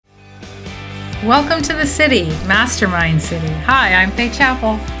Welcome to the city, Mastermind City. Hi, I'm Faye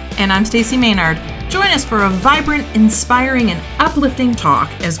Chappell. And I'm Stacey Maynard. Join us for a vibrant, inspiring, and uplifting talk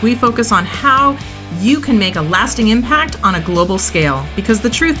as we focus on how you can make a lasting impact on a global scale. Because the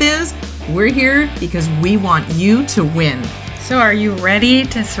truth is, we're here because we want you to win. So are you ready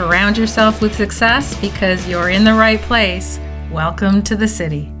to surround yourself with success? Because you're in the right place. Welcome to the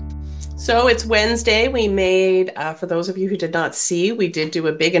city. So it's Wednesday. We made, for those of you who did not see, we did do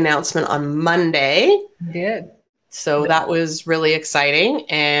a big announcement on Monday. We did. So that was really exciting.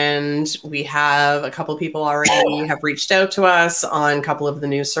 And we have a couple of people already have reached out to us on a couple of the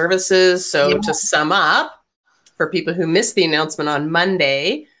new services. So to sum up, for people who missed the announcement on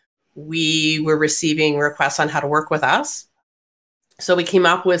Monday, we were receiving requests on how to work with us. So we came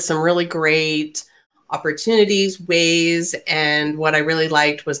up with some really great opportunities, ways, and what I really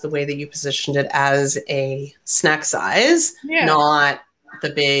liked was the way that you positioned it as a snack size, not the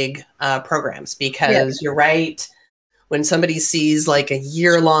big programs, because you're right. When somebody sees like a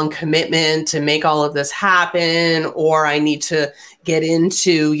year-long commitment to make all of this happen, or I need to get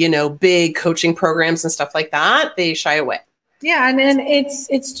into, big coaching programs and stuff like that, they shy away. Yeah.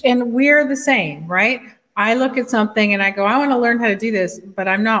 And we're the same, right? I look at something and I go, I want to learn how to do this, but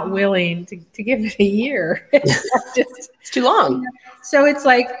I'm not willing to give it a year. It's too long. So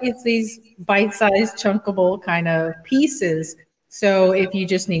it's these bite-sized, chunkable kind of pieces. So if you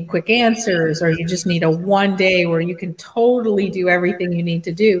just need quick answers, or you just need a one day where you can totally do everything you need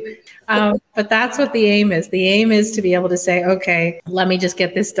to do. But that's what the aim is. The aim is to be able to say, okay, let me just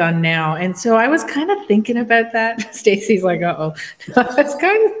get this done now. And so I was kind of thinking about that. Stacey's like, uh-oh. I was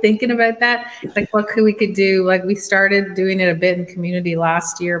kind of thinking about that. Like what we could do. Like we started doing it a bit in community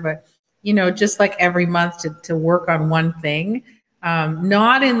last year, but just like every month to work on one thing.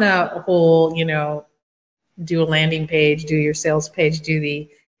 Not in the whole, do a landing page, do your sales page, do the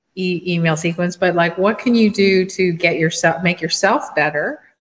email sequence, but like what can you do to make yourself better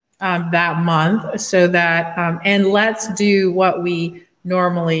that month, so that and let's do what we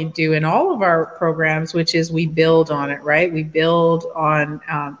normally do in all of our programs, which is we build on it, right? We build on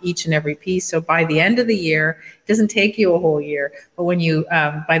each and every piece. So by the end of the year, it doesn't take you a whole year, but when you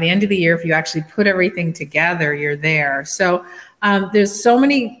by the end of the year, if you actually put everything together, you're there. So there's so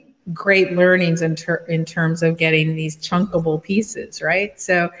many great learnings in terms of getting these chunkable pieces, right?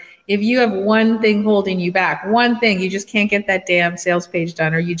 So if you have one thing holding you back, one thing, you just can't get that damn sales page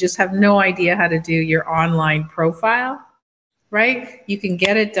done, or you just have no idea how to do your online profile, right? You can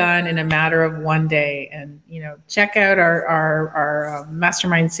get it done in a matter of one day. And, check out our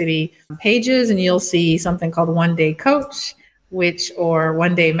Mastermind City pages, and you'll see something called One Day Coach, or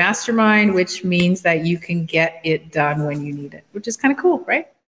One Day Mastermind, which means that you can get it done when you need it, which is kind of cool, right?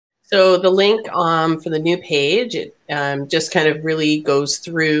 So the link for the new page, it just kind of really goes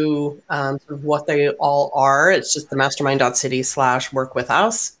through sort of what they all are. It's just the mastermind.city/work with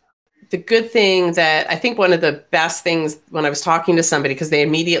us. The good thing that I think one of the best things when I was talking to somebody, because they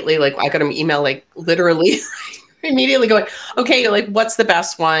immediately, I got an email, literally immediately going, okay, what's the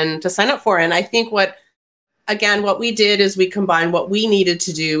best one to sign up for? And I think what we did is we combined what we needed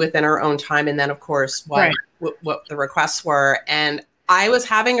to do within our own time. And then of course, what the requests were. And I was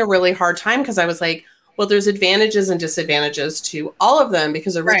having a really hard time because I was like, well, there's advantages and disadvantages to all of them,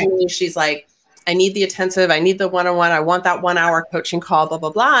 because originally she's like, I need the attentive, I need the one-on-one, I want that 1 hour coaching call, blah, blah,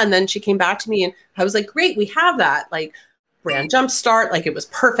 blah. And then she came back to me and I was like, great, we have that. Brand Jumpstart, it was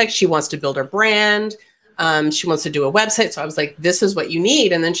perfect. She wants to build her brand. She wants to do a website. So I was like, this is what you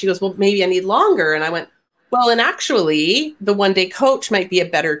need. And then she goes, well, maybe I need longer. And I went, well, and actually the One Day Coach might be a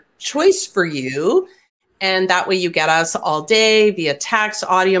better choice for you. And that way you get us all day via text,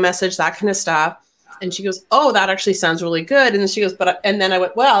 audio message, that kind of stuff. And she goes, oh, that actually sounds really good. And then she goes, and then I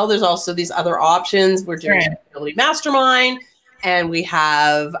went, well, there's also these other options. We're doing Accountability Mastermind, and we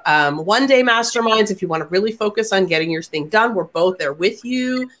have 1 day masterminds. If you want to really focus on getting your thing done, we're both there with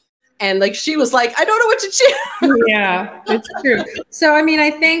you. And she was like, I don't know what to choose. Yeah, it's true. So,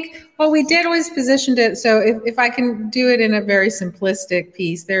 I think what we did was positioned it. So if I can do it in a very simplistic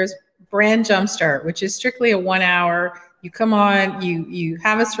piece, there's Brand Jumpstart, which is strictly a 1 hour. You come on, you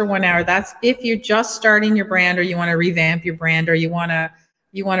have us for 1 hour. That's if you're just starting your brand, or you want to revamp your brand, or you want a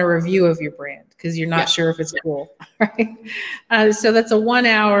review of your brand because you're not sure if it's cool, right? So that's a 1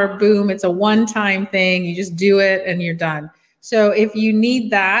 hour, boom. It's a one-time thing. You just do it and you're done. So if you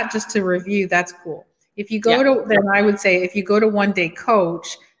need that just to review, that's cool. If you go then I would say if you go to One Day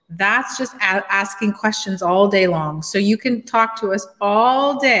Coach, that's just asking questions all day long. So you can talk to us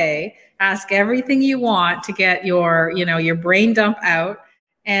all day, ask everything you want to get your brain dump out.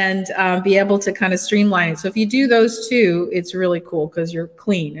 and be able to kind of streamline it. So if you do those two, it's really cool because you're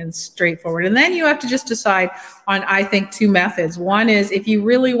clean and straightforward. And then you have to just decide on, I think, two methods. One is if you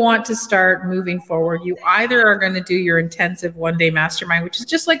really want to start moving forward, you either are going to do your intensive one-day mastermind, which is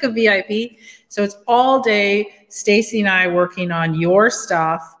just like a VIP. So it's all day, Stacy and I working on your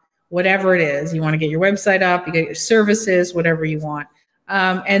stuff, whatever it is. You want to get your website up, you get your services, whatever you want.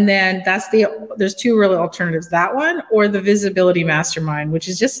 And then there's two really alternatives, that one or the visibility mastermind, which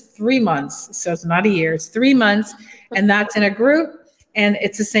is just 3 months. So it's not a year, it's 3 months. And that's in a group. And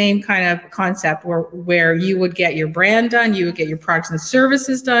it's the same kind of concept where you would get your brand done, you would get your products and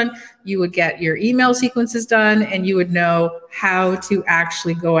services done, you would get your email sequences done, and you would know how to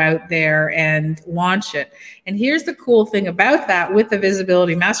actually go out there and launch it. And here's the cool thing about that: with the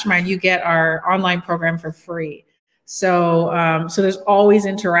visibility mastermind, you get our online program for free. So there's always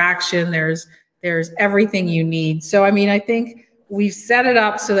interaction. There's everything you need. So, I mean, I think we've set it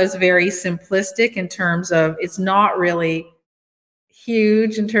up so that's very simplistic in terms of it's not really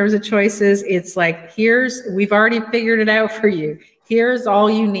huge in terms of choices. It's like, we've already figured it out for you. Here's all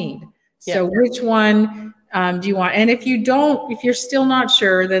you need. Yeah. So which one do you want? And if you're still not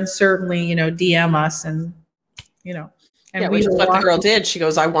sure, then certainly, DM us and. And which is what the girl did. She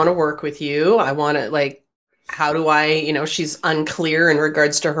goes, I want to work with you. I want to how do I, she's unclear in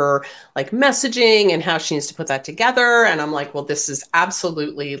regards to her messaging and how she needs to put that together. And I'm like, well, this is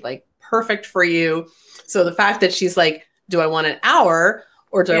absolutely perfect for you. So the fact that she's like, do I want an hour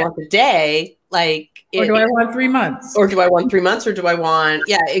or do I want the day? Or do I want 3 months? Or do I want 3 months or do I want,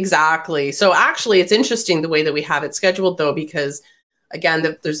 yeah, exactly. So actually it's interesting the way that we have it scheduled though, because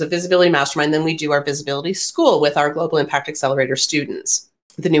again, there's a visibility mastermind. Then we do our visibility school with our Global Impact Accelerator students,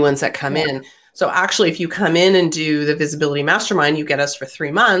 the new ones that come in. So actually, if you come in and do the visibility mastermind, you get us for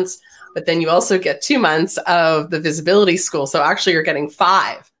 3 months, but then you also get 2 months of the visibility school. So actually you're getting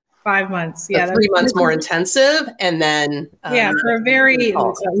 5 months. Yeah. So 3 months more intensive. And then, for very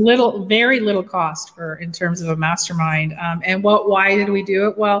little cost in terms of a mastermind. And why did we do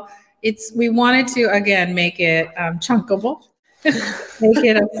it? Well, we wanted to, again, make it chunkable, make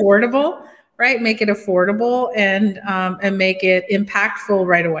it affordable. Right, make it affordable and make it impactful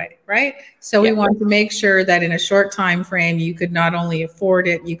right away. Right, so we want to make sure that in a short time frame you could not only afford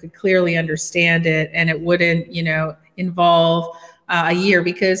it, you could clearly understand it, and it wouldn't, involve a year.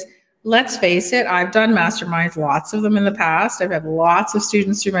 Because let's face it, I've done masterminds, lots of them in the past. I've had lots of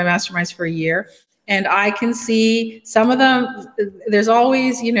students through my masterminds for a year, and I can see some of them. There's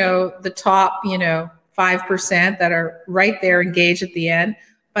always, the top, 5% that are right there engaged at the end.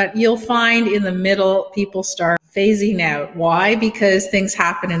 But you'll find in the middle, people start phasing out. Why? Because things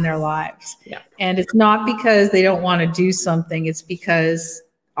happen in their lives. Yeah. And it's not because they don't want to do something. It's because,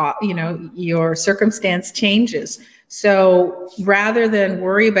 your circumstance changes. So rather than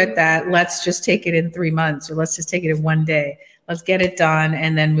worry about that, let's just take it in 3 months, or let's just take it in 1 day. Let's get it done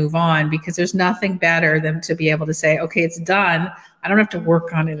and then move on, because there's nothing better than to be able to say, okay, it's done. I don't have to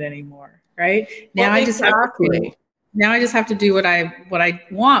work on it anymore. Right? Now I just have to do what I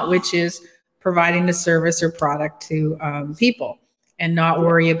want, which is providing the service or product to people, and not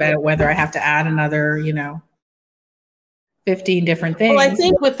worry about whether I have to add another, 15 different things. Well, I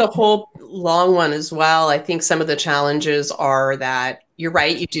think with the whole long one as well, I think some of the challenges are that you're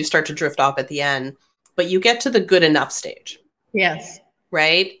right, you do start to drift off at the end, but you get to the good enough stage. Yes.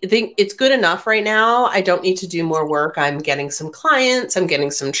 Right? I think it's good enough right now. I don't need to do more work. I'm getting some clients. I'm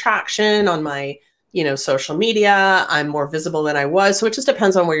getting some traction on my social media. I'm more visible than I was. So it just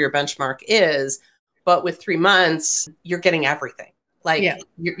depends on where your benchmark is. But with 3 months, you're getting everything.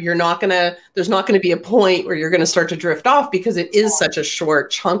 You're not there's not going to be a point where you're going to start to drift off, because it is such a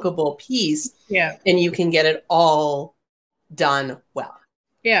short, chunkable piece. Yeah. And you can get it all done well.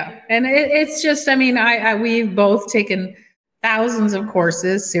 Yeah. And it's just, we've both taken thousands of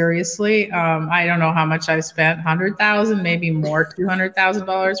courses, seriously. I don't know how much I've spent, 100,000, maybe more,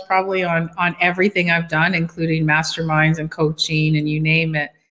 $200,000 probably on everything I've done, including masterminds and coaching and you name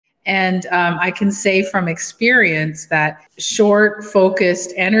it. And I can say from experience that short,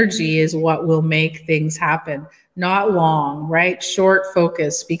 focused energy is what will make things happen, not long, right? Short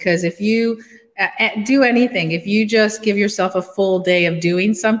focus, because if you do anything, if you just give yourself a full day of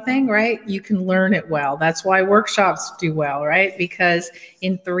doing something, right, you can learn it well. That's why workshops do well, right? Because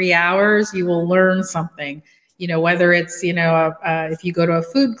in 3 hours, you will learn something. Whether it's, if you go to a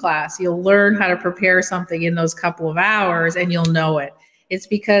food class, you'll learn how to prepare something in those couple of hours and you'll know it. It's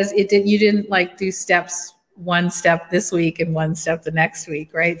because you didn't do one step this week and one step the next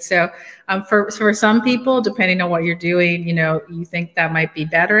week, right? So for some people, depending on what you're doing, you think that might be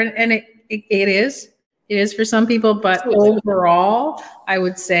better. And it It is for some people, but overall, I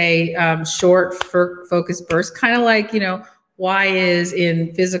would say short focused bursts, kind of like, why is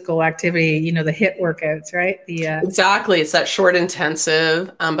in physical activity, the HIIT workouts, right? Exactly. It's that short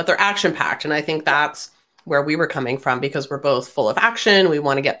intensive, but they're action packed. And I think that's where we were coming from, because we're both full of action. We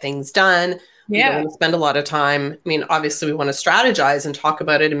want to get things done. We don't want to spend a lot of time. I mean, obviously we want to strategize and talk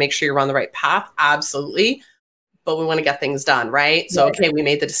about it and make sure you're on the right path. Absolutely. But we want to get things done, right? So, okay, we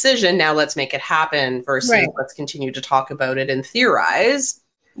made the decision. Now let's make it happen versus let's continue to talk about it and theorize.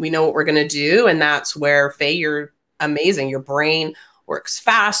 We know what we're going to do. And that's where, Faye, you're amazing. Your brain works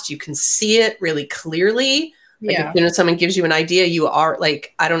fast. You can see it really clearly. Like as soon as someone gives you an idea, you are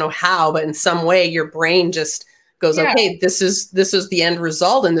like, I don't know how, but in some way your brain just goes, okay, this is the end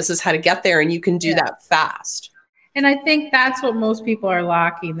result and this is how to get there. And you can do that fast. And I think that's what most people are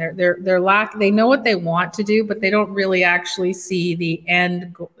lacking. They know what they want to do, but they don't really actually see the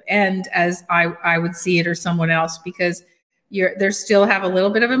end as I would see it, or someone else, because they still have a little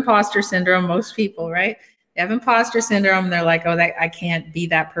bit of imposter syndrome. Most people, right? They have imposter syndrome. They're like, oh, I can't be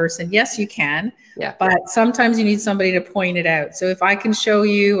that person. Yes, you can. Yeah. But sometimes you need somebody to point it out. So if I can show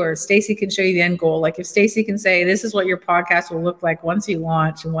you, or Stacey can show you the end goal, like if Stacey can say, this is what your podcast will look like once you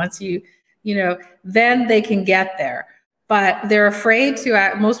launch and once you then they can get there. But they're afraid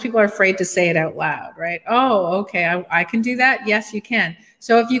most people are afraid to say it out loud, right? Oh, okay, I can do that. Yes, you can.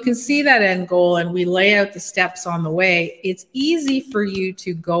 So if you can see that end goal and we lay out the steps on the way, it's easy for you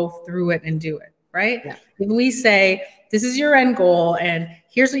to go through it and do it, right? Yeah. If we say, this is your end goal and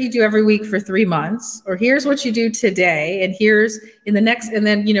here's what you do every week for 3 months, or here's what you do today, and here's in the next, and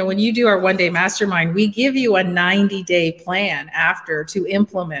then, when you do our one-day mastermind, we give you a 90-day plan after to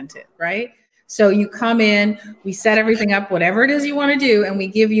implement it, right? So you come in, we set everything up, whatever it is you want to do, and we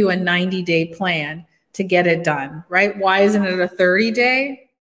give you a 90-day plan to get it done, right? Why isn't it a 30-day?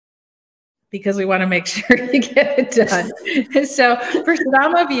 Because we want to make sure you get it done. So for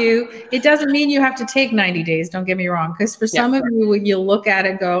some of you, it doesn't mean you have to take 90 days. Don't get me wrong. Because for some of you, you'll look at it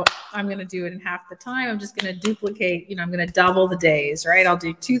and go, I'm going to do it in half the time. I'm just going to duplicate, I'm going to double the days, right? I'll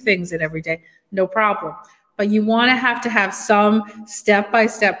do 2 things in every day. No problem. But you want to have some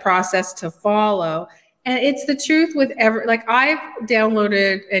step-by-step process to follow. And it's the truth with I've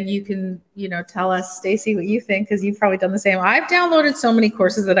downloaded, and you can, tell us, Stacey, what you think, because you've probably done the same. I've downloaded so many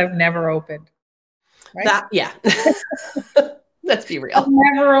courses that I've never opened. Right? Let's be real. I've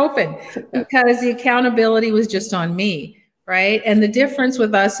never opened because the accountability was just on me. Right. And the difference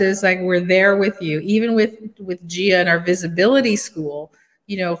with us is we're there with you, even with Gia and our visibility school,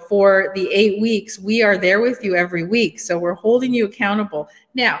 for the 8 weeks, we are there with you every week. So we're holding you accountable.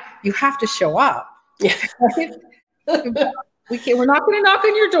 Now you have to show up. Right? We're not going to knock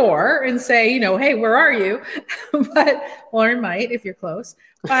on your door and say, hey, where are you? But Lauren might if you're close.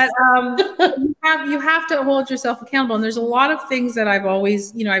 But you have to hold yourself accountable. And there's a lot of things that I've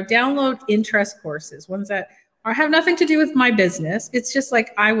always, I've downloaded interest courses, ones that have nothing to do with my business. It's just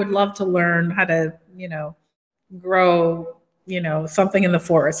I would love to learn how to, grow something in the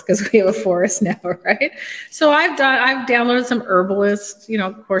forest, because we have a forest now, right? So I've downloaded some herbalist,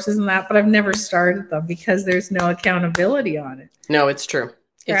 courses and that, but I've never started them because there's no accountability on it. No, it's true.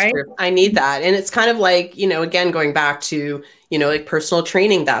 It's true. I need that. And it's kind of again, going back to, personal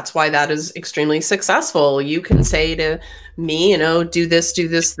training. That's why that is extremely successful. You can say to me, do this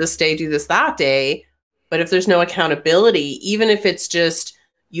day, do this that day. But if there's no accountability, even if it's just,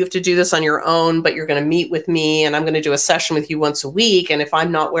 you have to do this on your own, but you're going to meet with me and I'm going to do a session with you once a week. And if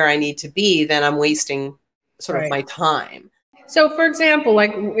I'm not where I need to be, then I'm wasting sort of my time. So for example,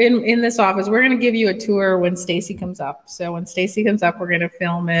 in this office, we're going to give you a tour when Stacey comes up. So when Stacey comes up, we're going to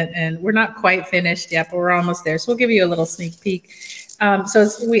film it, and we're not quite finished yet, but we're almost there. So we'll give you a little sneak peek. So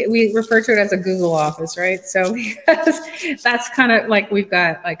we refer to it as a Google office, right? So that's kind of we've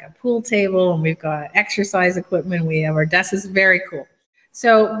got a pool table and we've got exercise equipment. We have our desks. It's very cool.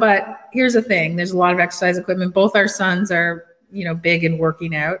 So, but here's the thing, there's a lot of exercise equipment. Both our sons are, big in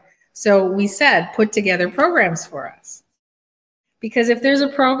working out. So we said, put together programs for us. Because if there's a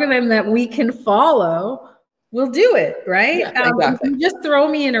program that we can follow, we'll do it, right? Yeah, exactly. If you just throw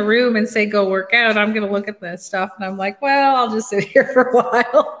me in a room and say, go work out, I'm going to look at this stuff. And I'm like, well, I'll just sit here for a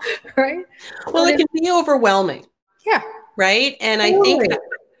while, right? Well, it can be overwhelming. Yeah. Right. And I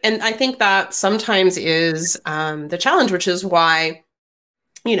think that sometimes is the challenge, which is why,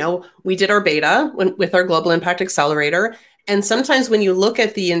 we did our beta with our Global Impact Accelerator. And sometimes when you look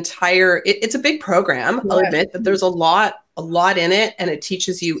at the entire, it's a big program. I'll admit that there's a lot in it, and it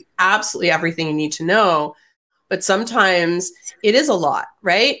teaches you absolutely everything you need to know. But sometimes it is a lot,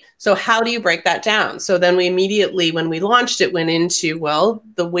 right? So how do you break that down? So then we immediately, when we launched it, went into, well,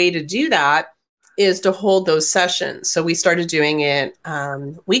 the way to do that is to hold those sessions. So we started doing it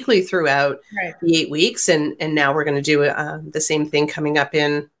weekly throughout the 8 weeks. And now we're going to do the same thing coming up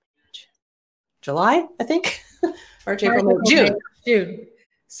in July, I think. March, April, May, June.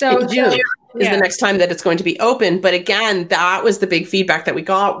 So June is the next time that it's going to be open. But again, that was the big feedback that we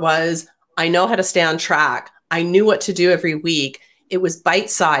got was, I know how to stay on track. I knew what to do every week. It was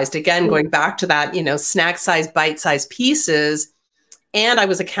bite-sized. Again, going back to that, snack-sized, bite-sized pieces. And I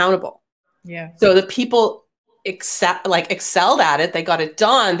was accountable. Yeah. So the people excelled at it. They got it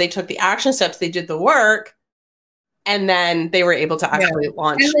done. They took the action steps. They did the work. And then they were able to actually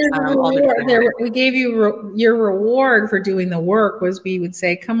launch. We gave you your reward for doing the work was we would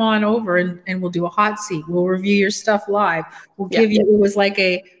say, come on over and we'll do a hot seat. We'll review your stuff live. We'll give you, it was like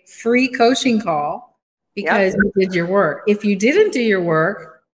a free coaching call because you did your work. If you didn't do your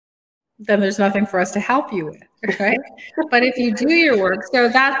work, then there's nothing for us to help you with. Right. But if you do your work, so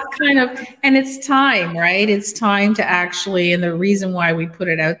that's kind of, and it's time, right? It's time to actually, and the reason why we put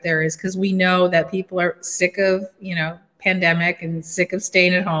it out there is because we know that people are sick of, pandemic and sick of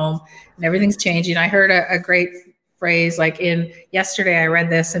staying at home and everything's changing. I heard a great phrase, yesterday I read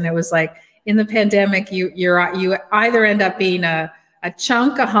this and it was like, in the pandemic, you either end up being a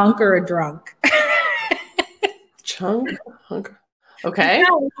chunk, a hunk, or a drunk. Chunk, hunk. Okay.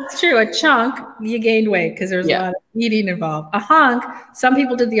 No, it's true. A chunk, you gained weight because there's a lot of eating involved. A hunk, some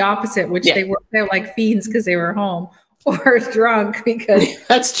people did the opposite, which they worked out like fiends because they were home, or drunk because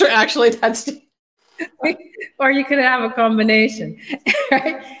that's true. Actually, that's or you could have a combination,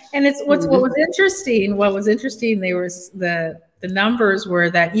 right? And it's what was interesting. What was interesting, they were the numbers were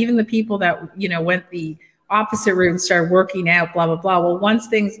that even the people that went the opposite route and started working out, blah, blah, blah. Well, once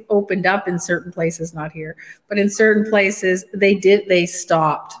things opened up in certain places, not here, but in certain places, they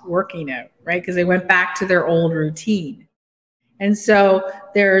stopped working out, right? Because they went back to their old routine. And so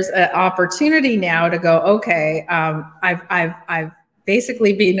there's an opportunity now to go, okay, I've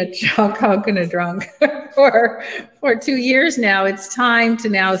basically been a chunk, hunk, and a drunk for 2 years now. It's time to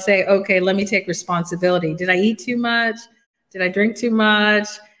now say, okay, let me take responsibility. Did I eat too much? Did I drink too much?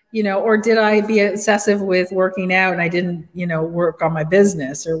 Or did I be obsessive with working out and I didn't, work on my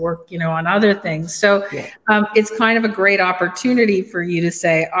business or work, on other things. So it's kind of a great opportunity for you to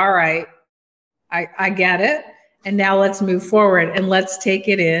say, all right, I get it. And now let's move forward and let's take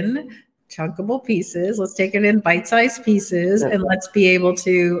it in chunkable pieces. Let's take it in bite-sized pieces and let's be able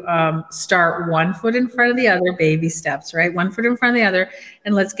to start one foot in front of the other, baby steps, right? One foot in front of the other,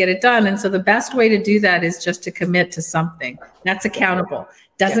 and let's get it done. And so the best way to do that is just to commit to something that's accountable.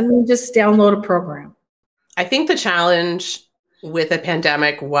 Doesn't mean just download a program. I think the challenge with a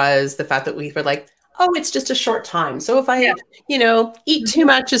pandemic was the fact that we were like, oh, it's just a short time. So if I, eat too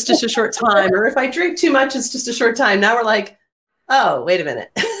much, it's just a short time. Or if I drink too much, it's just a short time. Now we're like, oh, wait a minute.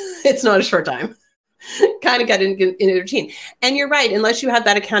 It's not a short time. Kind of got in a routine. And you're right. Unless you have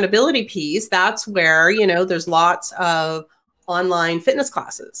that accountability piece, that's where, there's lots of online fitness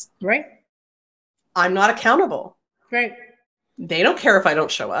classes. Right. I'm not accountable. Right. They don't care if I don't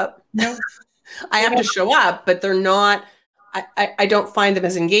show up. No. I have to show up, but they're not, I don't find them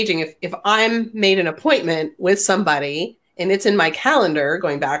as engaging. If I'm made an appointment with somebody and it's in my calendar,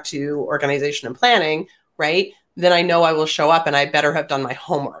 going back to organization and planning, right? Then I know I will show up and I better have done my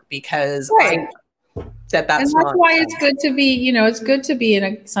homework because that's why it's good to be, it's good to be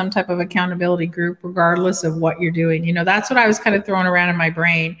in some type of accountability group, regardless of what you're doing. That's what I was kind of throwing around in my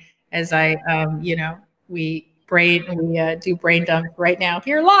brain as I, we do brain dump right now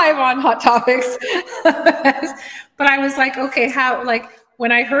here live on Hot Topics. But I was like, okay,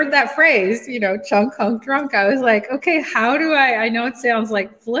 when I heard that phrase, chunk, hunk, drunk, I was like, okay, how do I know it sounds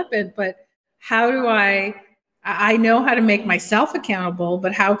like flippant, but how do I know how to make myself accountable,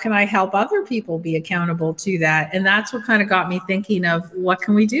 but how can I help other people be accountable to that? And that's what kind of got me thinking of what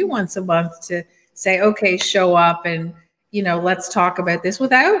can we do once a month to say, okay, show up and, let's talk about this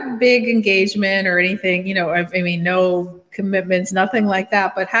without big engagement or anything, no commitments, nothing like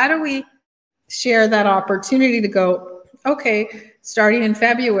that. But how do we share that opportunity to go, okay, starting in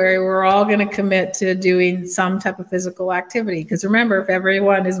February, we're all going to commit to doing some type of physical activity. Because remember, February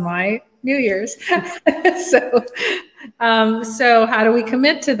 1 is my New Year's. So how do we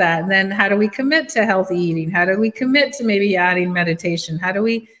commit to that? And then how do we commit to healthy eating? How do we commit to maybe adding meditation? How do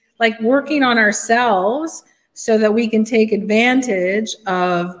we working on ourselves so that we can take advantage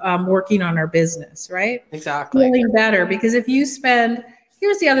of working on our business, right? Exactly. Feeling better. Because if you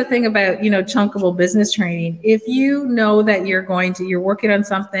here's the other thing about, chunkable business training. If you know that you're working on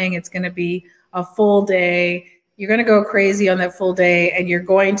something, it's going to be a full day, you're going to go crazy on that full day and you're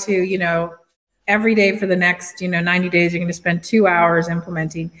going to, every day for the next, 90 days, you're going to spend 2 hours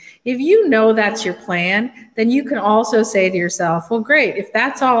implementing. If you know that's your plan, then you can also say to yourself, well, great. If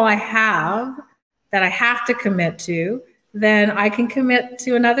that's all I have that I have to commit to, then I can commit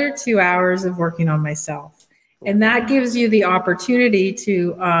to another 2 hours of working on myself. And that gives you the opportunity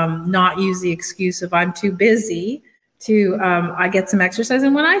to not use the excuse of I'm too busy to I get some exercise.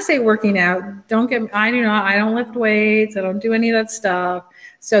 And when I say working out, I don't lift weights. I don't do any of that stuff.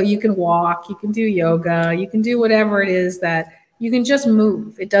 So you can walk, you can do yoga, you can do whatever it is that you can just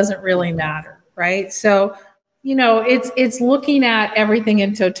move. It doesn't really matter, right? So, it's looking at everything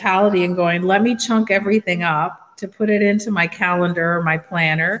in totality and going, let me chunk everything up to put it into my calendar or my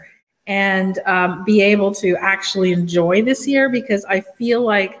planner and be able to actually enjoy this year, because I feel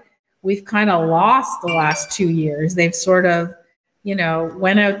like we've kind of lost the last 2 years. They've sort of,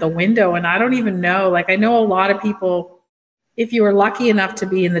 went out the window. And I don't even know, like, I know a lot of people, if you were lucky enough to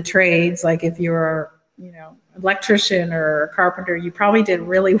be in the trades, like if you were, electrician or carpenter, you probably did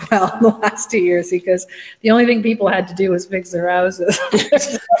really well in the last 2 years, because the only thing people had to do was fix their houses. There's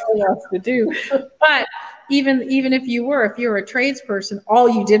nothing else to do. But even if you were a tradesperson, all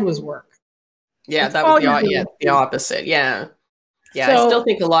you did was work. Yeah, that was the opposite. Yeah. Yeah, so, I still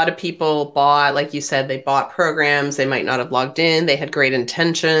think a lot of people bought, like you said, they bought programs. They might not have logged in. They had great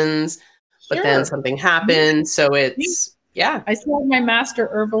intentions, but then something happened. So it's, yeah. I still have my master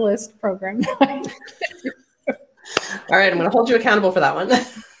herbalist program. All right, I'm going to hold you accountable for that one.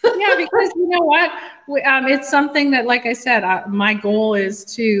 Yeah, because you know what? It's something that, like I said, my goal is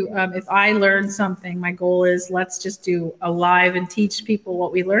to, if I learn something, my goal is let's just do a live and teach people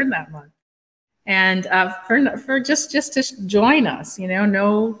what we learned that month. And for just to join us,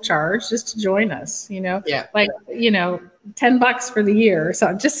 no charge, just to join us, yeah. like, $10 for the year or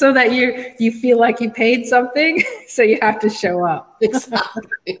something, just so that you feel like you paid something. So you have to show up.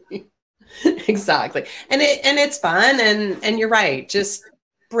 Exactly. Exactly. And it's fun. And you're right. Just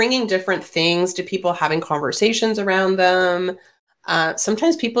bringing different things to people, having conversations around them.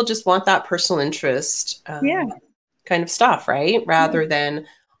 Sometimes people just want that personal interest kind of stuff, right? Rather than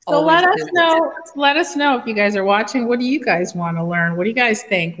so let us know if you guys are watching. What do you guys want to learn? What do you guys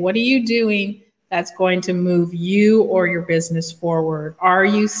think? What are you doing that's going to move you or your business forward? Are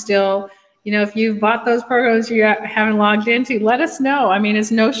you still, if you've bought those programs you haven't logged into, let us know. I mean,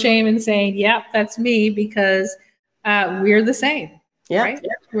 it's no shame in saying, yep, that's me, because we're the same. Yeah. Right?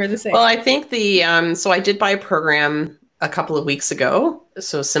 We're the same. Well, I think so I did buy a program a couple of weeks ago.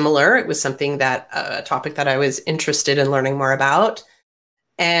 So similar, it was something that a topic that I was interested in learning more about.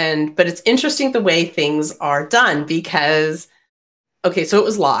 But it's interesting the way things are done, because, okay, so it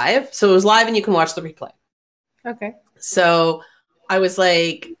was live. And you can watch the replay. Okay. So I was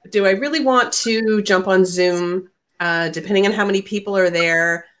like, do I really want to jump on Zoom? Depending on how many people are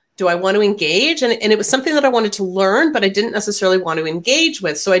there, do I want to engage? And it was something that I wanted to learn, but I didn't necessarily want to engage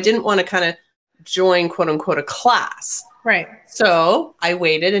with. So I didn't want to kind of join, quote unquote, a class. Right. So I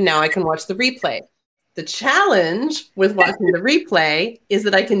waited, and now I can watch the replay. The challenge with watching the replay is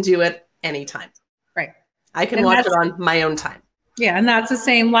that I can do it anytime. Right. I can watch it on my own time. Yeah, and that's the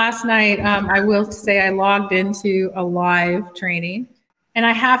same. Last night, I will say I logged into a live training. And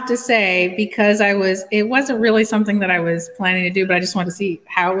I have to say, because it wasn't really something that I was planning to do, but I just wanted to see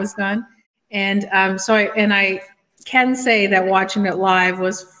how it was done. And I can say that watching it live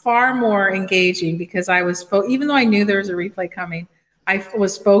was far more engaging, because I was, even though I knew there was a replay coming, I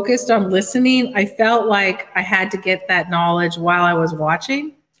was focused on listening. I felt like I had to get that knowledge while I was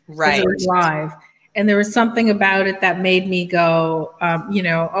watching. Right. It was live. And there was something about it that made me go,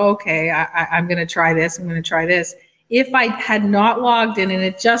 okay, I'm going to try this. I'm going to try this. If I had not logged in, and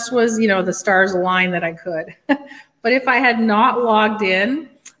it just was, the stars aligned that I could. But if I had not logged in,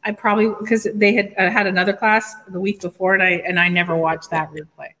 I probably, because they had another class the week before, and I never watched that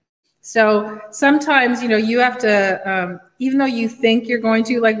replay. So sometimes, you have to, even though you think you're going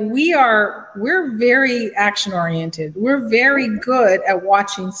to, like we're very action oriented. We're very good at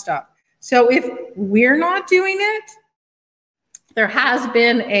watching stuff. So if we're not doing it, there has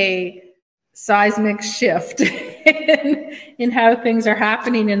been a seismic shift in how things are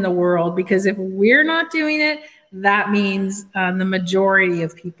happening in the world, because if we're not doing it, that means the majority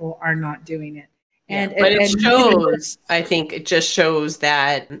of people are not doing it. But it shows, I think it just shows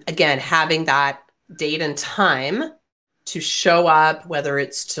that, again, having that date and time to show up, whether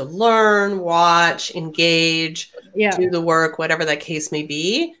it's to learn, watch, engage, do the work, whatever that case may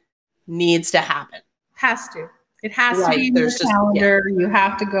be, needs to happen. Has to. It has to be in your calendar. You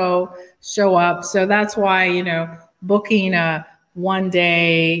have to go show up. So that's why, booking a one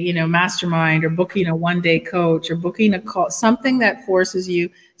day, mastermind, or booking a one day coach, or booking a call, something that forces you.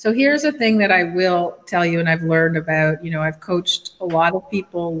 So here's a thing that I will tell you, and I've learned about, I've coached a lot of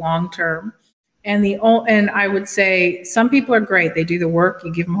people long term. And I would say some people are great. They do the work,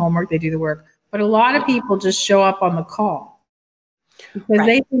 you give them homework, they do the work. But a lot of people just show up on the call because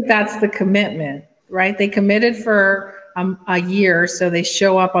they think that's the commitment, right? They committed for a year, so they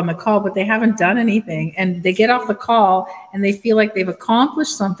show up on the call, but they haven't done anything. And they get off the call and they feel like they've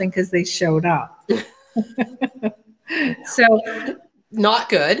accomplished something because they showed up. So not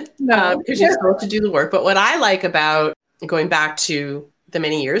good, because you're supposed to do the work. But what I like about going back to the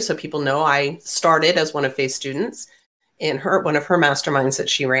many years, so people know I started as one of Faith's students in one of her masterminds that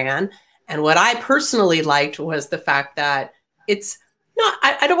she ran. And what I personally liked was the fact that it's not,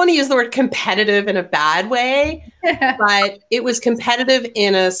 I don't want to use the word competitive in a bad way, but it was competitive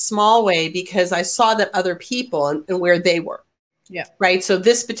in a small way because I saw that other people and where they were. Yeah. Right. So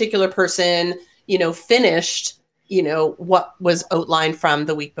this particular person, finished, what was outlined from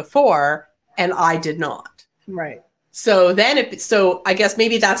the week before, and I did not. Right. So so I guess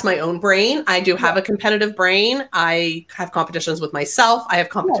maybe that's my own brain. I do have a competitive brain. I have competitions with myself. I have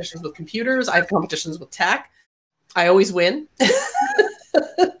competitions with computers. I have competitions with tech. I always win.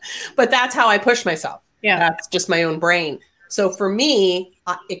 But that's how I push myself. Yeah. That's just my own brain. So for me,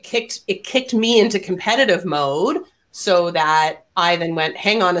 it kicked me into competitive mode so that I then went,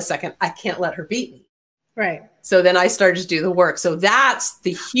 hang on a second, I can't let her beat me. Right. So then I started to do the work. So that's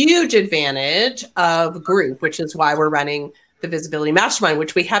the huge advantage of group, which is why we're running the Visibility Mastermind,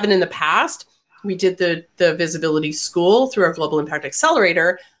 which we haven't in the past. We did the Visibility School through our Global Impact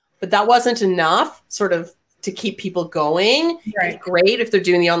Accelerator, but that wasn't enough sort of to keep people going. Right. It's great if they're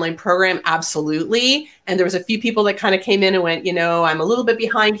doing the online program, absolutely. And there was a few people that kind of came in and went, I'm a little bit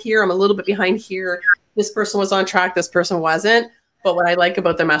behind here. I'm a little bit behind here. This person was on track. This person wasn't. But what I like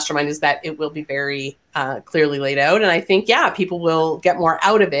about the mastermind is that it will be very clearly laid out. And I think, people will get more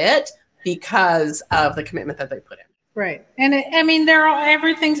out of it because of the commitment that they put in. Right. And they're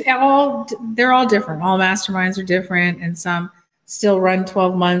all different. All masterminds are different. And some still run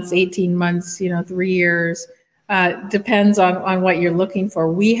 12 months, 18 months, 3 years. Depends on what you're looking for.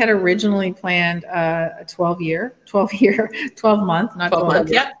 We had originally planned a 12 month, not 12 month.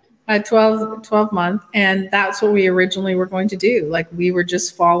 Yeah. 12 month. And that's what we originally were going to do. Like we were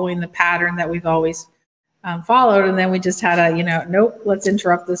just following the pattern that we've always followed. And then we just had nope, let's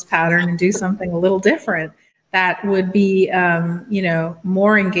interrupt this pattern and do something a little different that would be,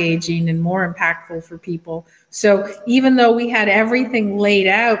 more engaging and more impactful for people. So even though we had everything laid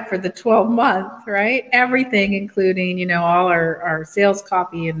out for the 12 month, right? Everything, including, all our sales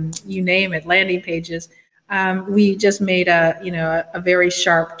copy and you name it, landing pages, we just made a very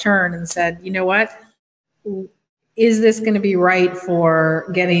sharp turn and said, you know what, is this going to be right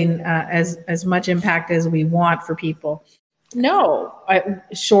for getting as much impact as we want for people? No,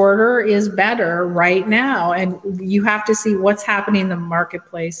 shorter is better right now. And you have to see what's happening in the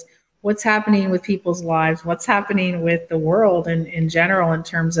marketplace, what's happening with people's lives, what's happening with the world in general in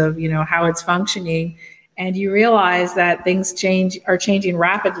terms of, how it's functioning. And you realize that things are changing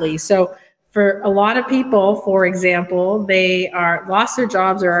rapidly. So for a lot of people, for example, they lost their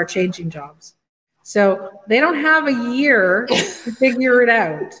jobs or are changing jobs. So they don't have a year to figure it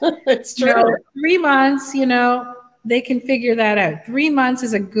out. It's true. 3 months, they can figure that out. 3 months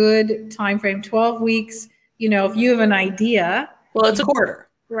is a good time frame. 12 weeks, if you have an idea. Well, it's a quarter.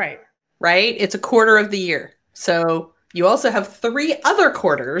 Right. Right? It's a quarter of the year. So you also have 3 other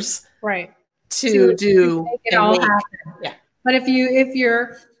quarters. Right. To do make it all happen. Yeah. But if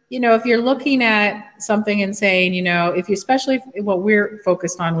you're looking at something and saying, especially what we're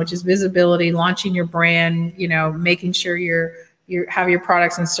focused on, which is visibility, launching your brand, making sure you have your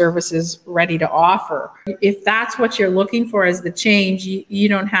products and services ready to offer. If that's what you're looking for as the change, you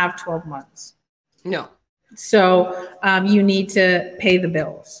don't have 12 months. No. So you need to pay the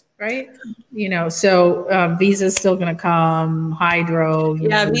bills, right? So Visa's still going to come, Hydro.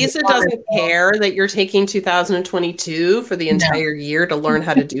 Yeah, Visa doesn't care that you're taking 2022 for the entire year to learn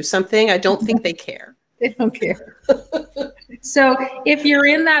how to do something. I don't think they care. They don't care. So if you're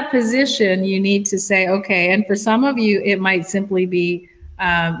in that position, you need to say, okay, and for some of you, it might simply be,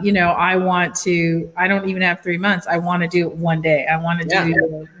 I don't even have 3 months. I want to do it one day. I want to do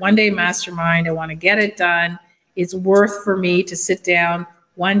a one day mastermind. I want to get it done. It's worth for me to sit down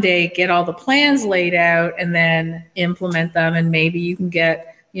one day, get all the plans laid out, and then implement them. And maybe you can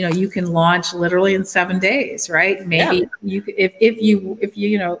get, you can launch literally in 7 days, right? Maybe if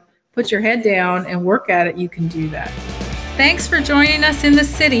you put your head down and work at it, you can do that. Thanks for joining us in the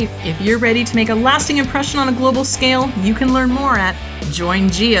city. If you're ready to make a lasting impression on a global scale, you can learn more at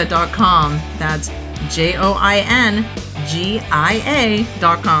joingia.com. That's JOINGIA.com.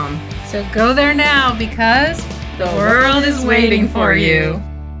 So go there now because the world is waiting for you.